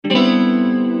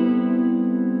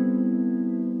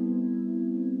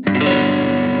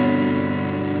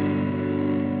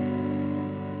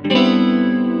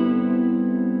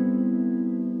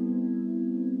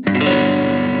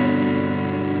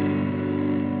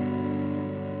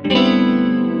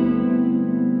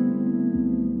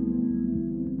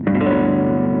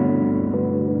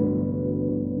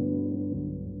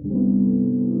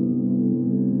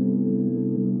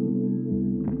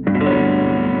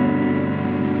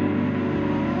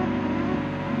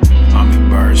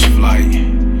Bird's flight,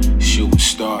 shooting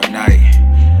star night,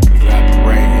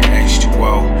 evaporating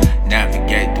H2O,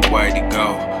 navigate the way to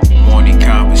go. Morning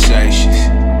conversations,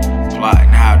 plotting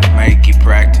how to make it,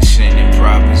 practicing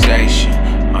improvisation.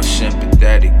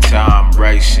 Unsympathetic time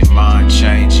racing, mind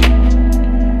changing,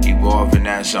 evolving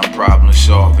as I'm problem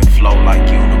solving. Flow like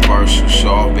universal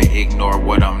solving, ignore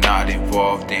what I'm not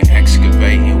involved in,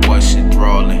 excavating what's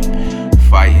enthralling.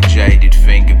 Fighting jaded,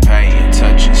 finger painting,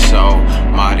 touching soul,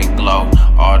 modern glow.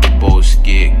 Audibles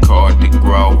get caught to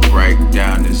grow. Break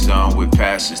down the zone with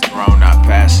passes thrown. I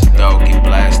pass it though, get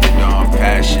blasted.